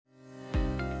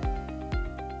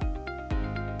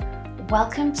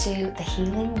Welcome to the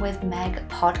Healing with Meg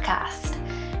podcast.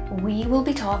 We will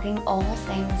be talking all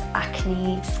things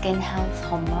acne, skin health,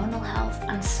 hormonal health,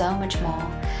 and so much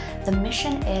more. The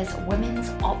mission is women's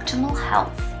optimal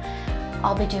health.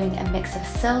 I'll be doing a mix of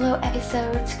solo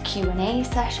episodes, Q&A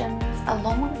sessions,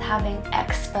 along with having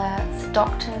experts,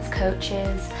 doctors,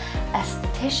 coaches,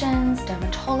 estheticians,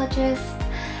 dermatologists,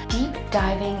 deep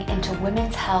diving into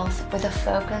women's health with a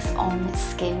focus on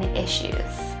skin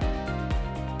issues.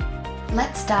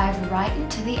 Let's dive right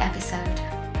into the episode.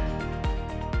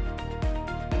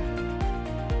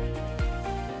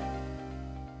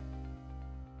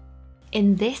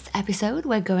 In this episode,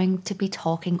 we're going to be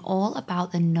talking all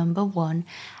about the number one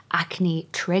acne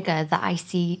trigger that I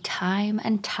see time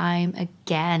and time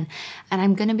again. And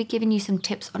I'm going to be giving you some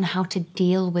tips on how to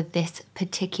deal with this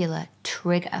particular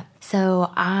trigger.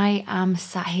 So I am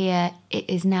sat here, it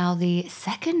is now the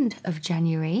 2nd of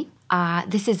January.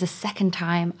 This is the second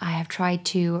time I have tried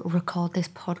to record this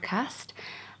podcast.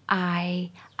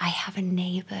 I have a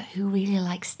neighbour who really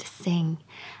likes to sing,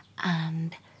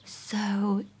 and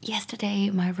so yesterday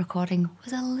my recording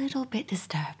was a little bit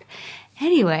disturbed.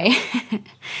 Anyway,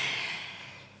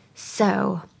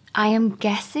 so I am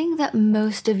guessing that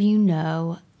most of you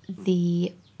know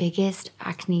the biggest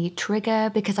acne trigger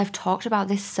because I've talked about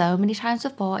this so many times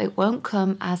before. It won't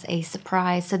come as a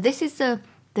surprise. So this is the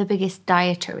biggest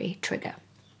dietary trigger.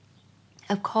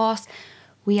 Of course,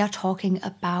 we are talking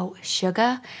about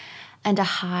sugar and a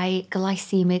high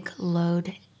glycemic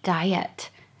load diet.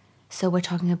 So we're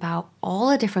talking about all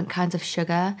the different kinds of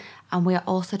sugar, and we're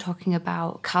also talking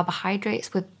about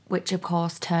carbohydrates, which of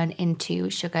course turn into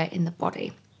sugar in the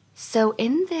body. So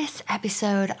in this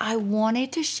episode, I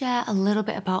wanted to share a little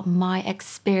bit about my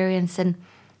experience, and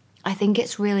I think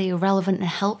it's really relevant and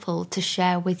helpful to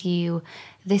share with you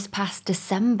this past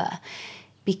December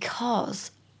because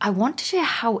I want to share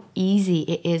how easy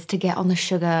it is to get on the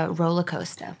sugar roller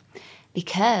coaster.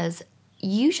 Because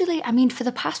usually, for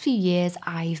the past few years,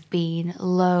 I've been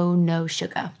low, no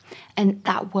sugar. And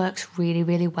that works really,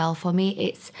 really well for me.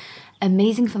 It's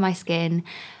amazing for my skin,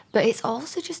 but it's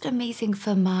also just amazing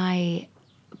for my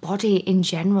body in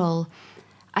general.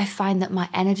 I find that my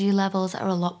energy levels are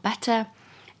a lot better.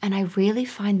 And I really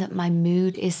find that my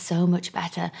mood is so much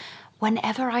better.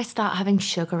 Whenever I start having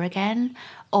sugar again,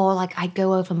 or I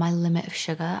go over my limit of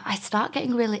sugar, I start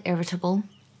getting really irritable.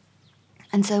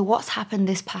 And so what's happened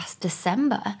this past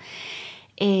December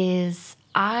is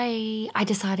I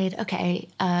decided, okay,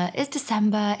 it's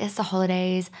December, it's the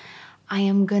holidays. I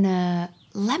am gonna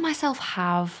let myself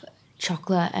have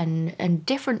chocolate and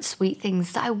different sweet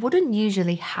things that I wouldn't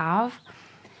usually have.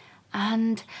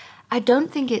 And I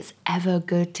don't think it's ever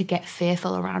good to get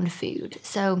fearful around food.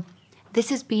 So this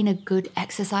has been a good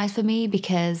exercise for me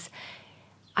because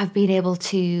I've been able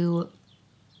to,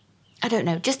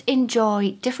 just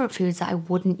enjoy different foods that I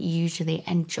wouldn't usually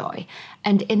enjoy.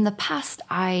 And in the past,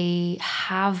 I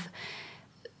have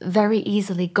very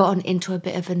easily gotten into a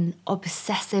bit of an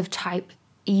obsessive type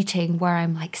eating where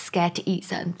I'm scared to eat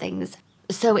certain things.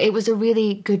 So it was a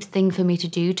really good thing for me to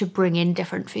do to bring in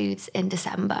different foods in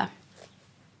December.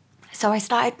 So I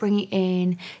started bringing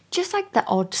in just the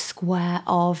odd square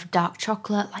of dark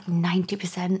chocolate,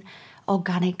 90%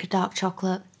 organic dark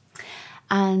chocolate.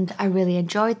 And I really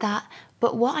enjoyed that.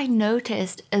 But what I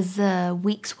noticed as the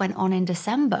weeks went on in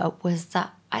December was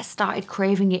that I started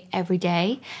craving it every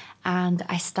day. And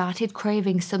I started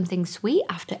craving something sweet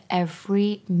after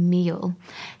every meal.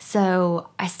 So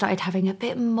I started having a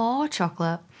bit more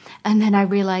chocolate. And then I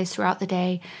realized throughout the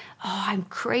day, I'm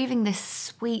craving this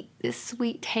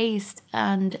sweet taste.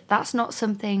 And that's not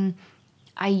something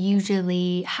I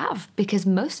usually have because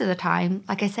most of the time,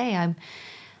 like I say, I'm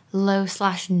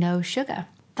low/no sugar.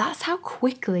 That's how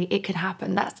quickly it can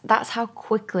happen. That's how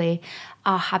quickly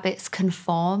our habits can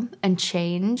form and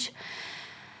change.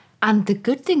 And the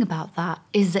good thing about that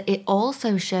is that it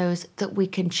also shows that we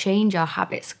can change our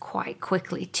habits quite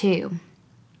quickly too.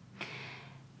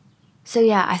 So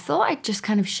yeah, I thought I'd just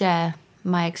kind of share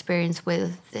my experience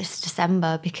with this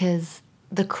December because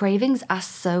the cravings are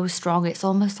so strong. It's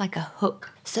almost like a hook.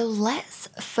 So let's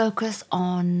focus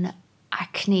on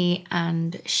acne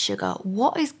and sugar.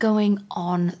 What is going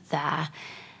on there?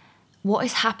 What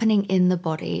is happening in the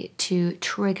body to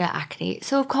trigger acne?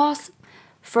 So of course,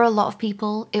 for a lot of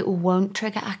people, it won't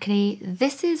trigger acne.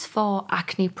 This is for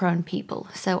acne-prone people.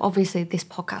 So obviously this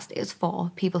podcast is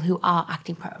for people who are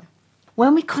acne-prone.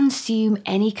 When we consume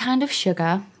any kind of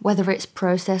sugar, whether it's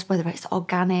processed, whether it's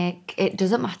organic, it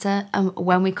doesn't matter.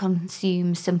 When we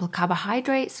consume simple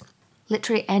carbohydrates,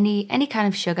 literally any kind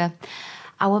of sugar,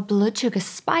 our blood sugar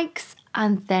spikes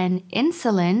and then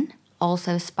insulin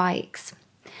also spikes.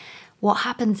 what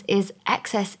happens is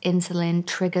excess insulin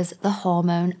triggers the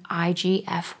hormone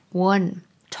IGF-1.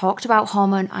 Talked about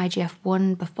hormone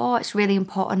IGF-1 before, it's really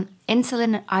important.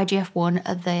 Insulin and IGF-1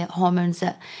 are the hormones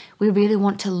that we really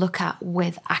want to look at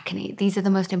with acne. These are the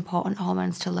most important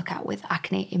hormones to look at with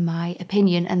acne, in my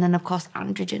opinion, and then of course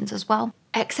androgens as well.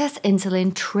 Excess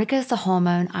insulin triggers the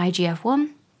hormone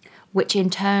IGF-1, which in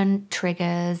turn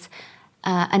triggers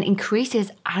and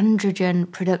increases androgen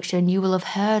production. You will have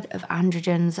heard of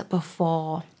androgens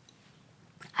before.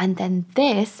 And then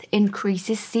this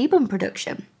increases sebum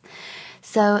production.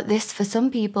 So this for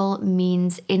some people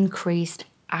means increased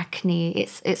acne.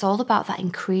 It's all about that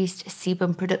increased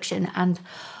sebum production and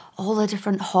all the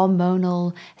different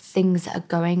hormonal things that are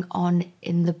going on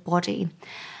in the body.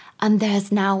 And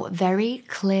there's now very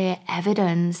clear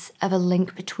evidence of a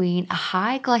link between a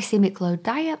high glycemic load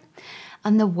diet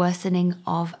and the worsening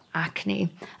of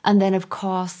acne. And then of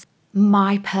course,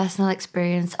 my personal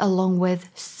experience, along with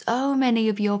so many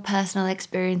of your personal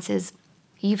experiences.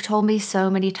 You've told me so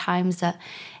many times that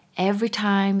every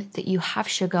time that you have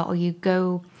sugar or you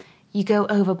go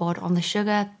overboard on the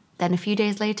sugar, then a few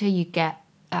days later you get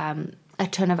a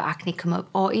ton of acne come up,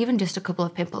 or even just a couple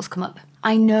of pimples come up.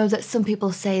 I know that some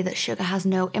people say that sugar has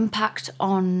no impact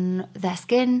on their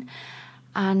skin,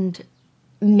 and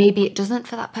maybe it doesn't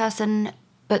for that person.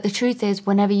 But the truth is,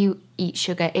 whenever you eat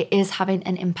sugar, it is having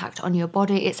an impact on your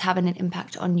body. It's having an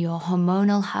impact on your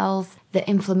hormonal health, the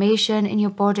inflammation in your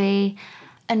body.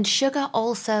 And sugar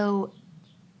also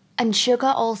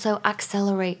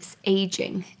accelerates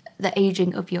aging, the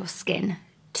aging of your skin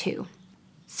too.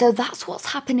 So that's what's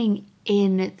happening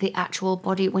in the actual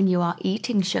body when you are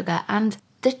eating sugar. And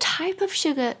the type of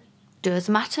sugar does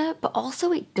matter, but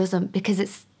also it doesn't, because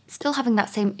it's still having that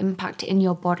same impact in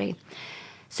your body.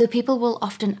 So people will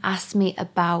often ask me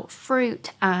about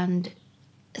fruit and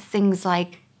things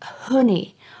like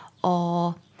honey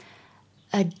or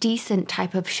a decent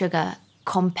type of sugar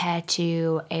compared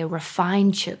to a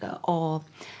refined sugar, or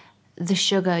the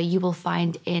sugar you will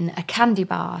find in a candy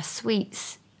bar,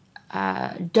 sweets,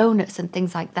 donuts and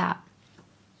things like that.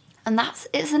 And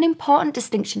it's an important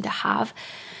distinction to have.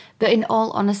 But in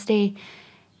all honesty,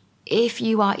 if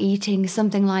you are eating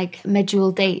something like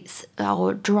medjool dates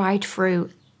or dried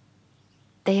fruit,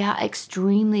 they are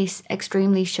extremely,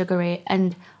 extremely sugary.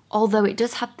 And although it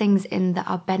does have things in that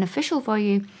are beneficial for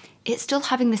you, it's still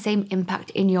having the same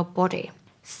impact in your body.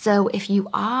 So if you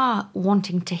are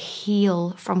wanting to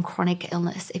heal from chronic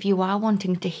illness, if you are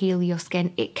wanting to heal your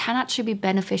skin, it can actually be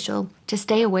beneficial to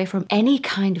stay away from any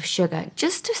kind of sugar,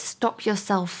 just to stop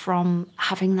yourself from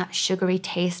having that sugary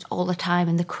taste all the time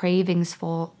and the cravings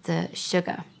for the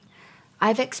sugar.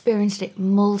 I've experienced it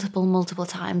multiple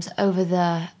times over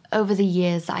the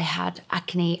years that I had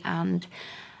acne, and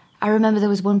I remember there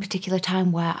was one particular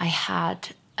time where I had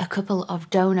a couple of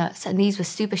donuts, and these were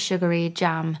super sugary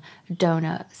jam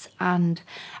donuts. And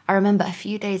I remember a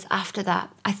few days after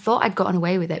that, I thought I'd gotten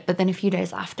away with it, but then a few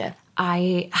days after,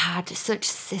 I had such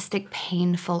cystic,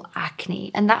 painful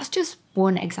acne. And that's just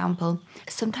one example.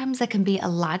 Sometimes there can be a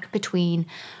lag between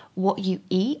what you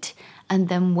eat and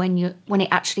then when it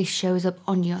actually shows up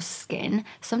on your skin.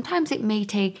 Sometimes it may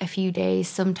take a few days,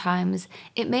 sometimes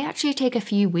it may actually take a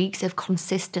few weeks of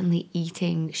consistently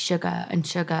eating sugar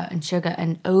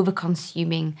and over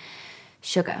consuming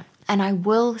sugar. And I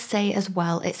will say as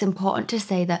well, it's important to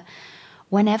say that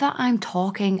whenever I'm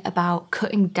talking about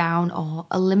cutting down or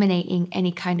eliminating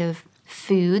any kind of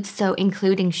food, so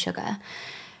including sugar,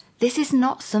 this is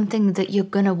not something that you're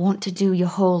going to want to do your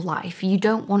whole life. You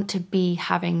don't want to be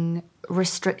having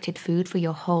restricted food for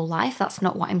your whole life. That's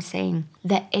not what I'm saying.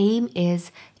 The aim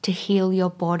is to heal your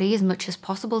body as much as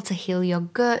possible, to heal your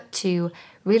gut, to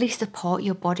really support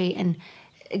your body and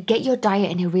get your diet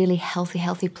in a really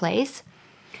healthy place.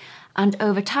 And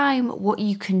over time, what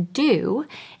you can do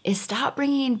is start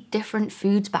bringing different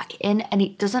foods back in, and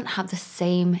it doesn't have the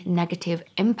same negative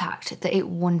impact that it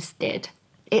once did.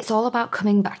 It's all about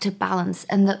coming back to balance,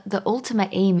 and the ultimate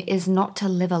aim is not to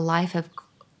live a life of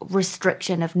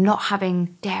restriction, of not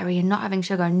having dairy and not having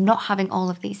sugar and not having all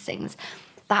of these things.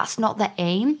 That's not the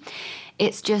aim.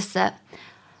 It's just that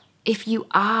if you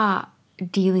are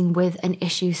dealing with an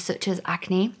issue such as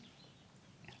acne,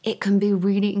 it can be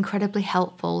really incredibly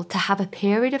helpful to have a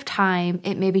period of time,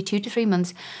 it may be 2 to 3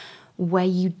 months, where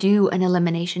you do an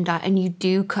elimination diet and you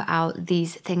do cut out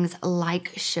these things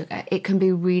like sugar. It can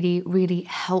be really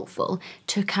helpful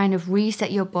to kind of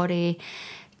reset your body,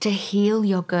 to heal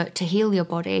your gut, to heal your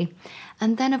body.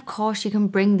 And then of course you can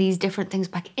bring these different things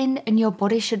back in and your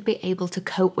body should be able to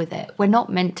cope with it. We're not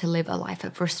meant to live a life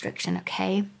of restriction,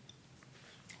 okay?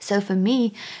 So for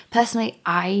me, personally,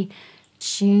 I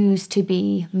choose to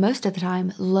be, most of the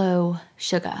time, low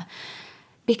sugar,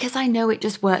 because I know it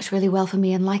just works really well for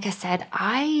me. And like I said,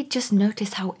 I just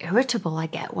notice how irritable I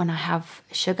get when I have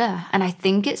sugar. And I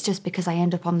think it's just because I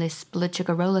end up on this blood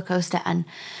sugar roller coaster, and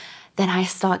then I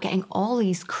start getting all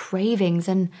these cravings.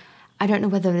 And I don't know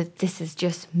whether this is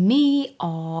just me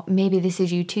or maybe this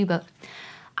is you too, but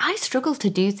I struggle to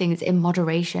do things in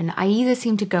moderation. I either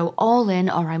seem to go all in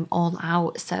or I'm all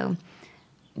out. So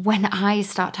when I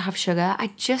start to have sugar, I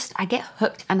get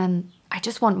hooked, and then I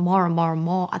just want more and more and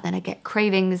more, and then I get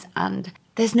cravings, and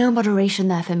there's no moderation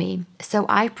there for me. So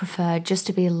I prefer just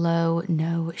to be low,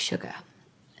 no sugar.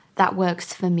 That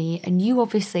works for me, and you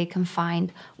obviously can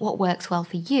find what works well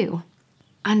for you.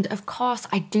 And of course,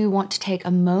 I do want to take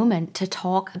a moment to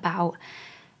talk about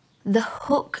the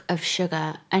hook of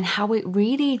sugar and how it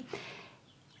really,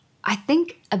 I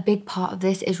think a big part of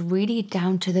this is really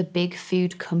down to the big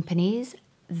food companies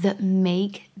that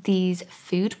make these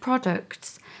food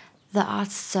products that are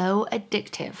so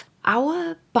addictive.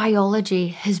 Our biology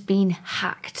has been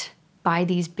hacked by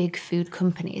these big food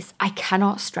companies. I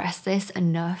cannot stress this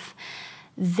enough.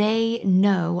 They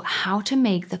know how to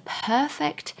make the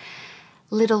perfect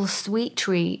little sweet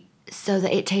treat so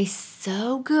that it tastes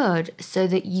so good, so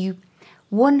that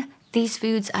these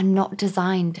foods are not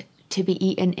designed to be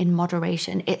eaten in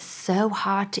moderation. It's so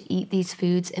hard to eat these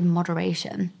foods in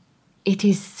moderation. It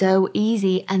is so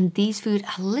easy, and these foods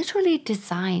are literally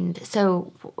designed.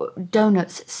 So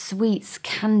donuts, sweets,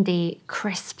 candy,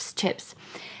 crisps, chips,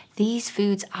 these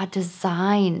foods are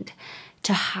designed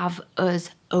to have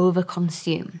us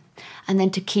overconsume and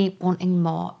then to keep wanting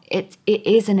more. It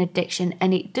is an addiction,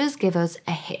 and it does give us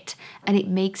a hit, and it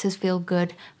makes us feel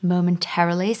good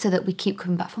momentarily so that we keep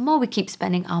coming back for more, we keep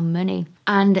spending our money.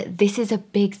 And this is a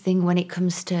big thing when it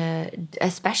comes to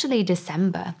especially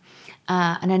December.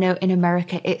 And I know in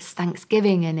America it's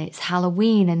Thanksgiving and it's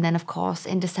Halloween, and then of course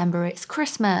in December it's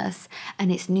Christmas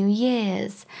and it's New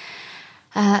Year's.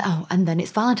 And then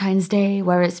it's Valentine's Day,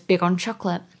 where it's big on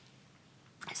chocolate.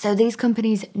 So these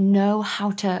companies know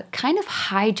how to kind of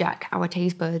hijack our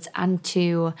taste buds and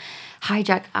to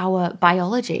hijack our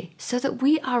biology so that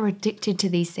we are addicted to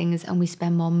these things and we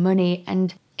spend more money.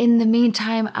 And in the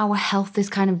meantime, our health is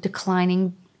kind of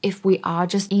declining if we are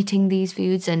just eating these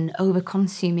foods and over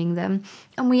consuming them,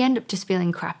 and we end up just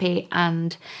feeling crappy.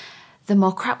 And the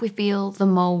more crap we feel, the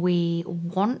more we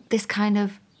want this kind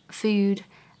of food,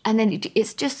 and then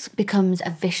it just becomes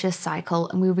a vicious cycle,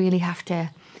 and we really have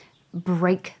to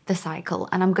break the cycle.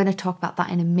 And I'm going to talk about that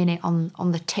in a minute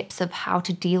on the tips of how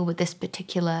to deal with this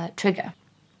particular trigger.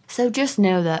 So just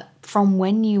know that from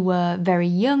when you were very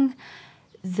young,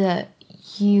 that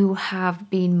you have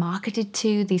been marketed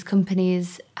to, these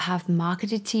companies have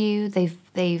marketed to you,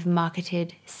 they've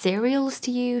marketed cereals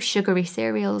to you, sugary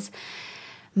cereals,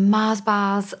 Mars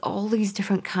bars, all these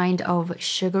different kind of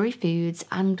sugary foods,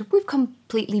 and we've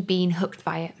completely been hooked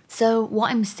by it. So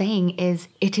what I'm saying is,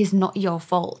 it is not your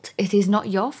fault. It is not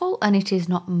your fault, and it is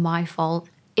not my fault.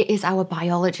 It is our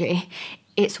biology.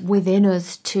 It's within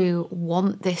us to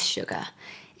want this sugar.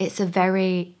 It's a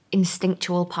very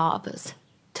instinctual part of us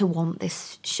to want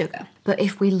this sugar. But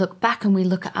if we look back and we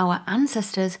look at our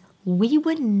ancestors, we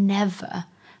were never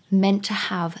meant to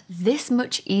have this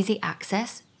much easy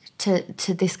access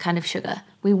to this kind of sugar.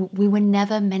 We were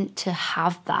never meant to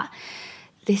have that.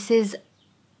 This is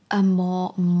a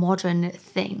more modern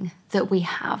thing that we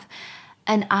have.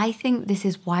 And I think this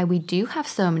is why we do have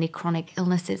so many chronic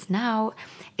illnesses now,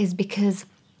 is because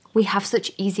we have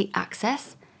such easy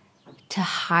access to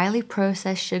highly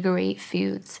processed sugary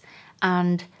foods.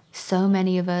 And so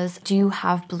many of us do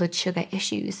have blood sugar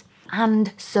issues.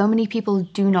 And so many people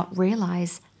do not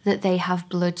realize that they have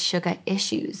blood sugar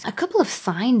issues. A couple of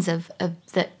signs of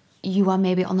that you are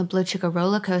maybe on the blood sugar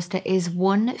roller coaster is,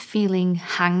 one, feeling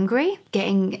hangry,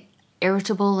 getting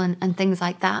irritable and things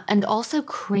like that, and also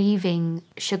craving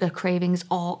sugar cravings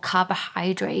or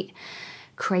carbohydrate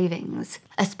cravings,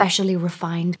 especially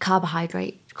refined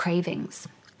carbohydrate cravings.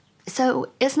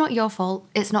 So it's not your fault,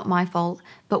 it's not my fault,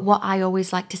 but what I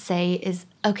always like to say is,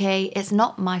 okay, it's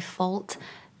not my fault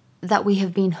that we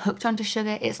have been hooked onto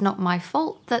sugar. It's not my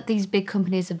fault that these big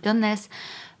companies have done this,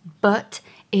 but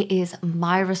it is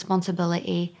my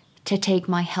responsibility to take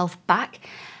my health back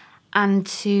and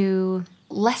to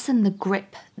lessen the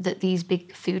grip that these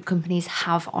big food companies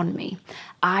have on me.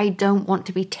 I don't want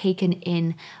to be taken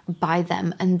in by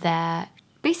them and their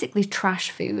basically trash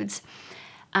foods.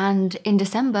 And in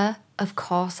December, of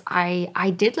course,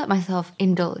 I did let myself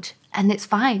indulge, and it's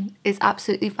fine. It's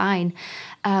absolutely fine.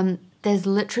 There's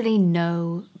literally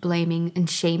no blaming and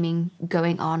shaming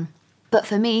going on. But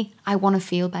for me, I want to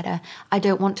feel better. I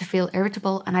don't want to feel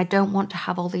irritable, and I don't want to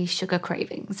have all these sugar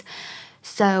cravings.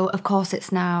 So, of course,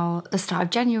 it's now the start of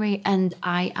January and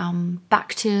I am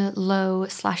back to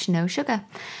low/no sugar.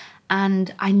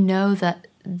 And I know that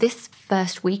this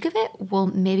first week of it will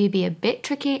maybe be a bit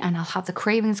tricky and I'll have the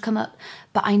cravings come up.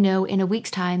 But I know in a week's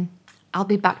time, I'll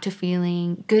be back to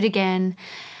feeling good again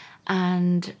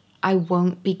and I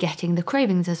won't be getting the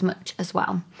cravings as much as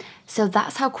well. So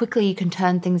that's how quickly you can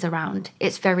turn things around.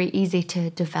 It's very easy to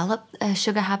develop a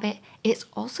sugar habit. It's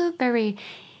also very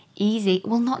easy,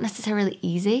 well, not necessarily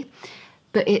easy,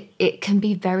 but it can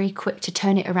be very quick to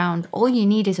turn it around. All you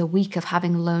need is a week of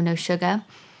having no sugar,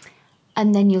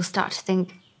 and then you'll start to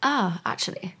think,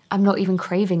 actually, I'm not even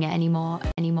craving it anymore.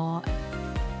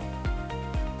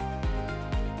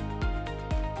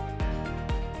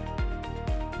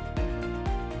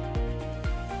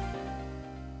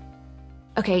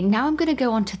 Okay, now I'm going to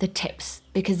go on to the tips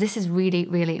because this is really,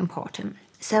 really important.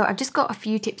 So I've just got a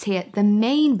few tips here. The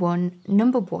main one,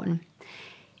 number one,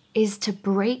 is to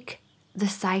break the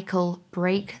cycle,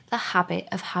 break the habit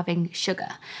of having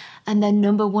sugar. And the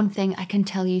number one thing I can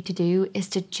tell you to do is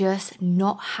to just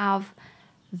not have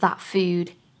that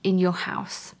food in your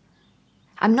house.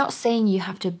 I'm not saying you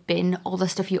have to bin all the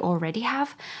stuff you already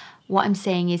have. What I'm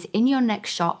saying is in your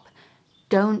next shop,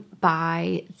 don't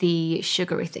buy the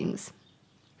sugary things.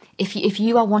 If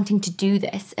you are wanting to do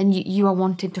this and you are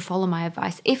wanting to follow my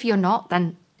advice, if you're not,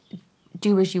 then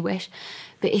do as you wish.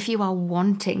 But if you are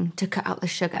wanting to cut out the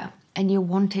sugar and you're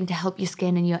wanting to help your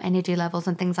skin and your energy levels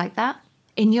and things like that,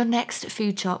 in your next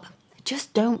food shop,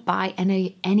 just don't buy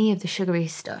any of the sugary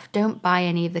stuff. Don't buy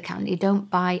any of the candy. Don't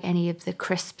buy any of the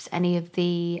crisps, any of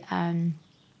the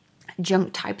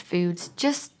junk type foods.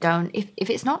 Just don't. If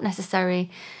it's not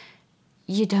necessary,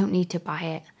 you don't need to buy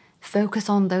it. Focus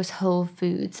on those whole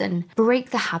foods and break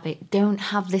the habit. Don't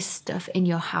have this stuff in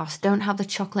your house. Don't have the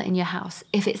chocolate in your house.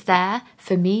 If it's there,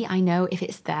 for me, I know if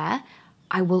it's there,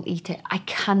 I will eat it. I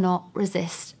cannot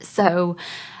resist. So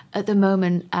at the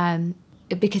moment,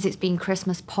 because it's been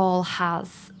Christmas, Paul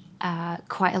has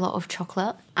quite a lot of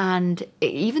chocolate. And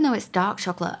even though it's dark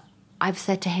chocolate, I've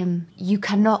said to him, you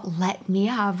cannot let me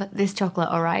have this chocolate,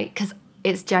 all right? Because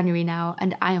it's January now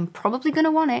and I am probably going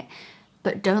to want it,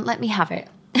 but don't let me have it.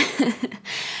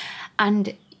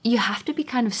 And you have to be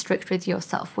kind of strict with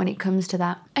yourself when it comes to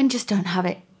that and just don't have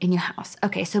it in your house.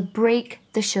 Okay, so break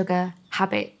the sugar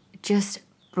habit. Just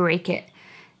break it.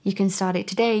 You can start it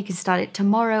today, you can start it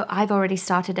tomorrow. I've already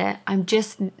started it. I'm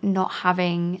just not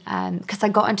having, because I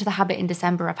got into the habit in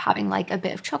December of having like a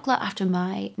bit of chocolate after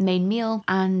my main meal,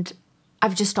 and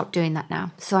I've just stopped doing that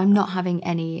now. So I'm not having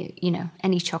any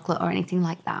chocolate or anything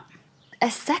like that. A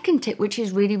second tip, which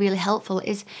is really, really helpful,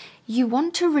 is you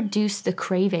want to reduce the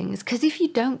cravings, because if you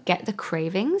don't get the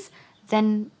cravings,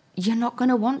 then you're not going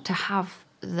to want to have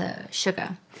the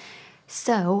sugar.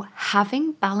 So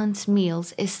having balanced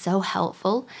meals is so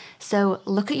helpful. So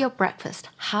look at your breakfast.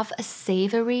 Have a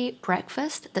savory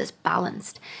breakfast that's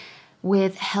balanced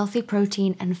with healthy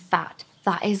protein and fat.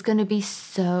 That is going to be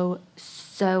so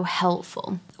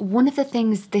helpful. One of the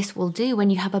things this will do when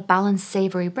you have a balanced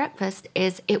savory breakfast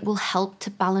is it will help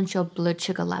to balance your blood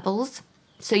sugar levels.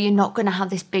 So you're not going to have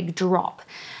this big drop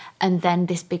and then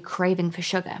this big craving for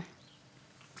sugar.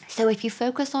 So if you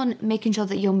focus on making sure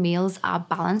that your meals are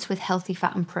balanced with healthy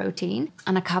fat and protein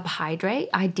and a carbohydrate,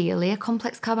 ideally a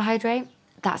complex carbohydrate,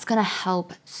 that's going to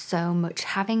help so much.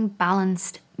 Having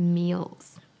balanced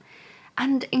meals.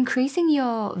 And increasing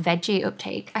your veggie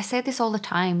uptake. I say this all the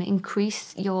time,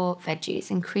 increase your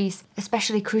veggies, increase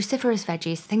especially cruciferous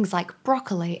veggies, things like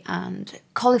broccoli and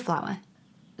cauliflower.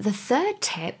 The third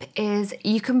tip is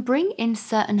you can bring in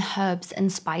certain herbs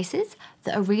and spices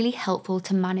that are really helpful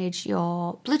to manage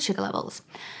your blood sugar levels.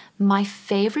 My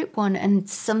favorite one, and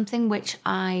something which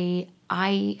I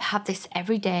have this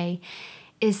every day,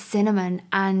 is cinnamon,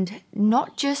 and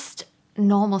not just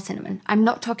normal cinnamon. I'm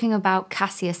not talking about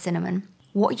cassia cinnamon.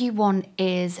 What you want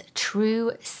is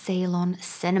true Ceylon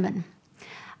cinnamon.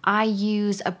 I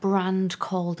use a brand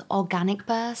called Organic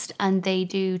Burst, and they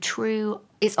do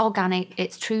it's organic,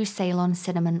 it's true Ceylon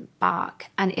cinnamon bark,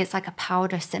 and it's like a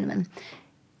powder cinnamon.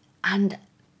 And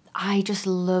I just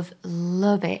love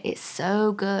it. It's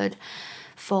so good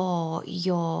for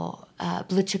your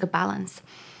blood sugar balance.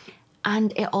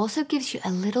 And it also gives you a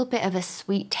little bit of a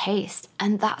sweet taste.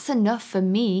 And that's enough for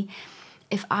me.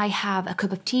 If I have a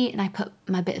cup of tea and I put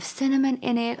my bit of cinnamon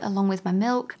in it along with my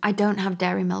milk, I don't have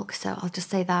dairy milk, so I'll just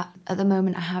say that. At the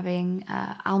moment I'm having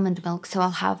almond milk, so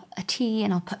I'll have a tea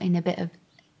and I'll put in a bit of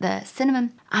the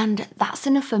cinnamon. And that's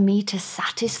enough for me to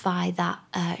satisfy that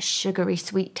sugary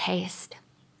sweet taste.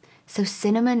 So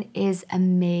cinnamon is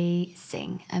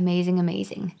amazing, amazing,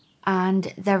 amazing.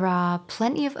 And there are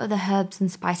plenty of other herbs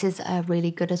and spices that are really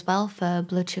good as well for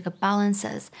blood sugar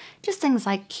balances. Just things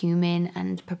like cumin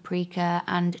and paprika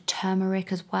and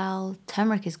turmeric as well.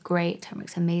 Turmeric is great,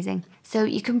 turmeric's amazing. So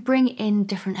you can bring in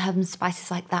different herbs and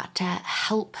spices like that to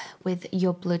help with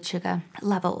your blood sugar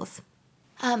levels.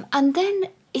 And then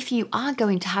if you are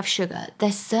going to have sugar,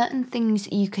 there's certain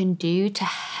things you can do to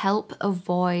help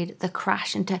avoid the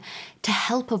crash and to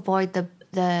help avoid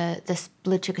this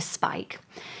blood sugar spike.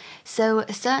 So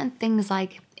certain things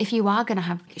like if you are going to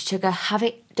have sugar,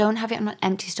 don't have it on an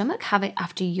empty stomach, have it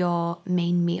after your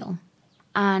main meal.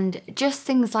 And just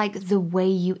things like the way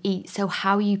you eat, so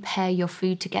how you pair your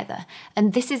food together.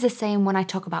 And this is the same when I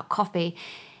talk about coffee.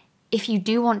 If you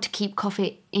do want to keep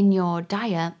coffee in your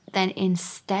diet, then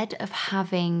instead of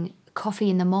having coffee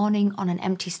in the morning on an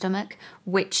empty stomach,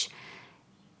 which,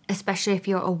 especially if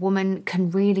you're a woman,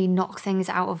 can really knock things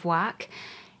out of whack,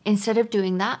 instead of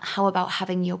doing that, how about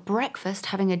having your breakfast,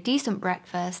 having a decent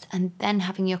breakfast, and then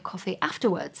having your coffee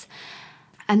afterwards?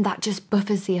 And that just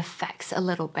buffers the effects a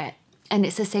little bit. And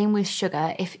it's the same with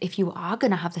sugar. If you are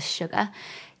going to have the sugar,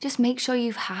 just make sure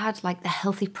you've had like the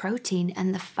healthy protein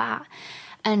and the fat.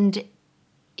 And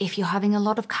if you're having a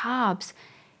lot of carbs,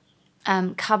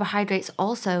 carbohydrates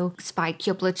also spike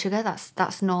your blood sugar.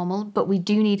 That's normal, but we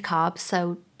do need carbs.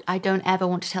 So I don't ever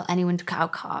want to tell anyone to cut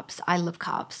out carbs. I love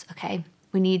carbs, okay?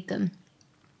 We need them,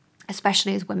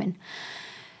 especially as women.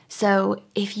 So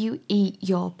if you eat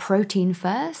your protein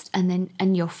first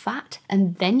and your fat,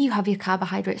 and then you have your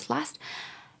carbohydrates last,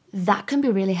 that can be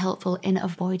really helpful in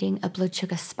avoiding a blood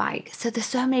sugar spike. So there's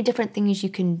so many different things you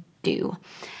can do.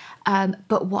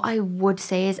 But what I would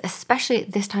say is, especially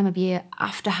at this time of year,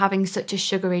 after having such a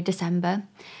sugary December,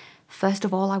 first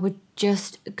of all, I would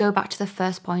just go back to the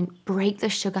first point, break the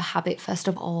sugar habit first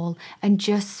of all, and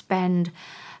just spend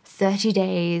 30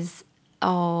 days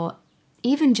or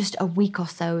even just a week or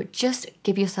so, just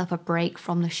give yourself a break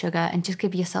from the sugar and just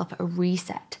give yourself a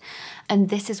reset. And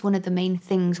this is one of the main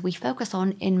things we focus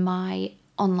on in my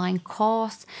online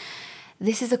course.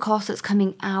 This is a course that's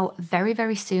coming out very,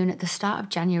 very soon at the start of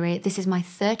January. This is my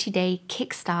 30-day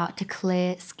Kickstart to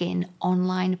Clear Skin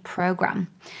online program.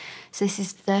 So this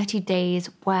is 30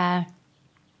 days where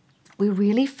we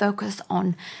really focus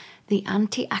on the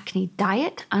anti-acne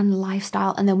diet and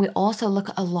lifestyle. And then we also look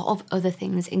at a lot of other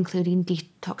things, including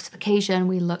detoxification.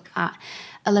 We look at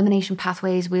elimination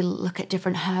pathways. We look at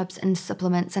different herbs and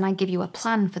supplements. And I give you a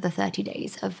plan for the 30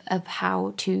 days of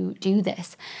how to do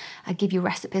this. I give you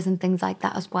recipes and things like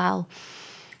that as well.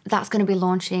 That's going to be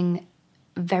launching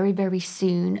very, very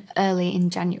soon, early in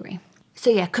January. So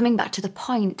yeah, coming back to the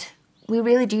point, we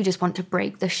really do just want to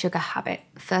break the sugar habit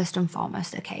first and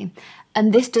foremost, okay?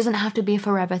 And this doesn't have to be a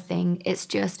forever thing. It's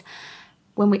just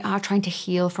when we are trying to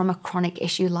heal from a chronic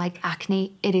issue like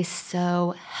acne, it is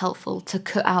so helpful to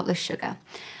cut out the sugar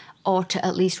or to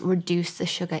at least reduce the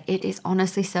sugar. It is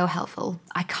honestly so helpful.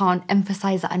 I can't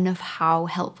emphasize that enough, how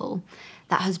helpful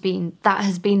that has been. That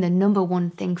has been the number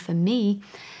one thing for me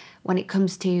when it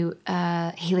comes to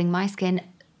healing my skin.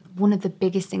 One of the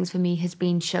biggest things for me has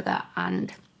been sugar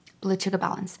and blood sugar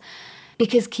balance,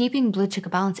 because keeping blood sugar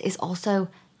balance is also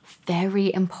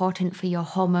very important for your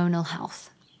hormonal health.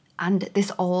 And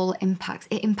this all impacts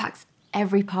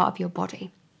every part of your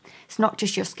body. It's not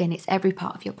just your skin, it's every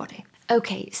part of your body.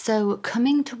 Okay, so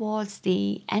coming towards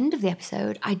the end of the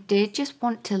episode, I did just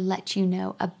want to let you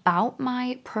know about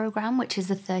my program, which is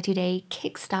the 30-day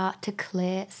Kickstart to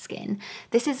Clear Skin.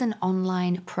 This is an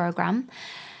online program,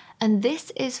 and this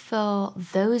is for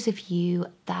those of you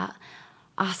that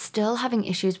are still having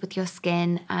issues with your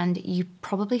skin and you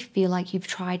probably feel like you've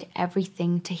tried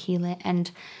everything to heal it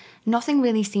and nothing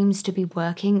really seems to be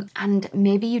working, and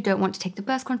maybe you don't want to take the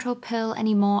birth control pill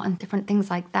anymore and different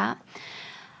things like that.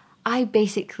 I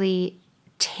basically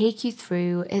take you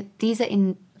through it. These are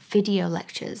in video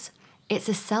lectures. It's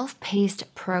a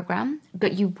self-paced program,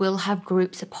 but you will have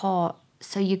group support.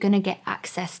 So you're going to get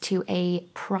access to a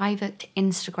private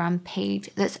Instagram page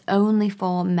that's only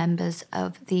for members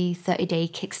of the 30-day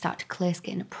Kickstart to Clear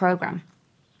Skin program.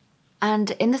 And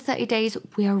in the 30 days,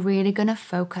 we are really going to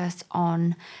focus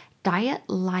on diet,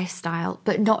 lifestyle,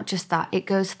 but not just that. It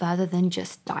goes further than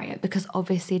just diet, because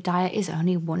obviously diet is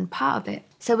only one part of it.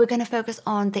 So we're going to focus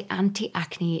on the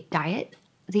anti-acne diet,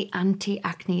 the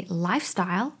anti-acne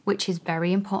lifestyle, which is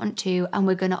very important too. And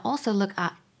we're going to also look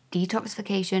at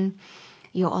detoxification,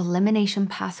 your elimination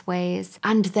pathways,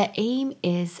 and the aim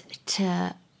is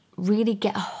to really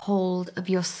get a hold of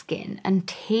your skin and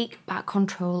take back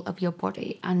control of your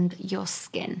body and your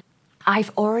skin.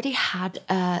 I've already had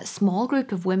a small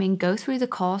group of women go through the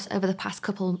course over the past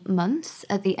couple months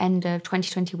at the end of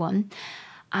 2021,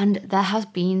 and there has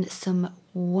been some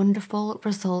wonderful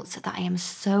results that I am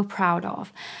so proud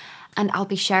of, and I'll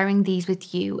be sharing these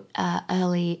with you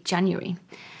early January.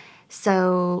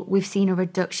 So we've seen a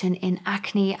reduction in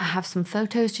acne. I have some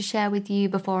photos to share with you,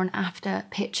 before and after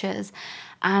pictures.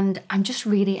 And I'm just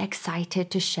really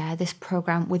excited to share this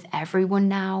program with everyone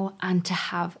now and to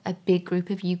have a big group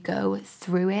of you go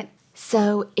through it.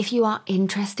 So if you are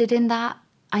interested in that,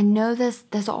 I know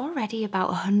there's already about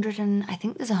 100 and I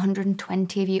think there's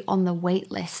 120 of you on the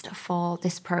wait list for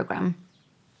this program.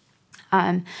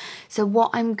 So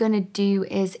what I'm going to do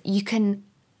is you can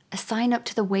sign up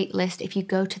to the wait list if you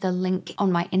go to the link on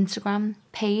my Instagram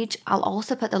page. I'll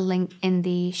also put the link in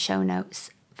the show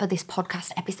notes for this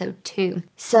podcast episode too.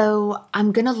 So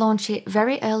I'm going to launch it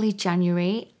very early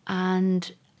January, and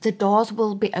the doors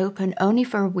will be open only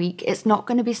for a week. It's not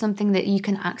going to be something that you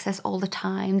can access all the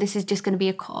time. This is just going to be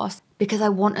a course because I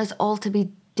want us all to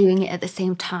be doing it at the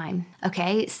same time.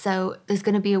 Okay, so there's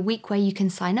going to be a week where you can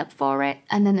sign up for it,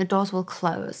 and then the doors will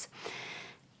close.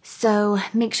 So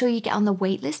make sure you get on the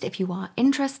wait list if you are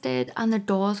interested, and the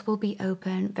doors will be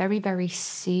open very, very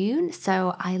soon.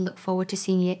 So I look forward to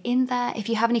seeing you in there. If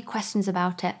you have any questions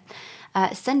about it,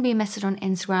 send me a message on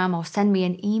Instagram or send me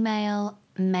an email,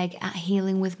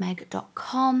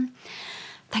 meg@healingwithmeg.com.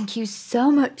 Thank you so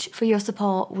much for your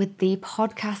support with the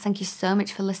podcast. Thank you so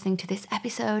much for listening to this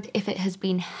episode. If it has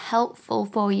been helpful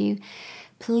for you,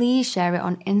 please share it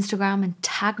on Instagram and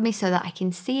tag me so that I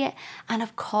can see it. And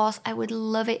of course, I would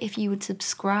love it if you would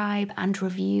subscribe and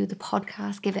review the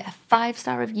podcast. Give it a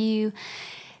 5-star review.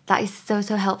 That is so,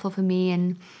 so helpful for me,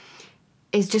 and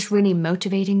is just really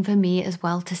motivating for me as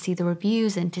well to see the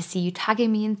reviews and to see you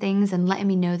tagging me in things and letting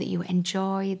me know that you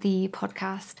enjoy the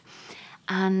podcast.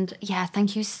 And yeah,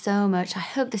 thank you so much. I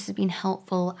hope this has been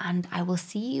helpful, and I will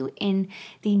see you in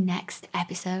the next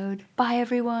episode. Bye,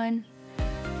 everyone.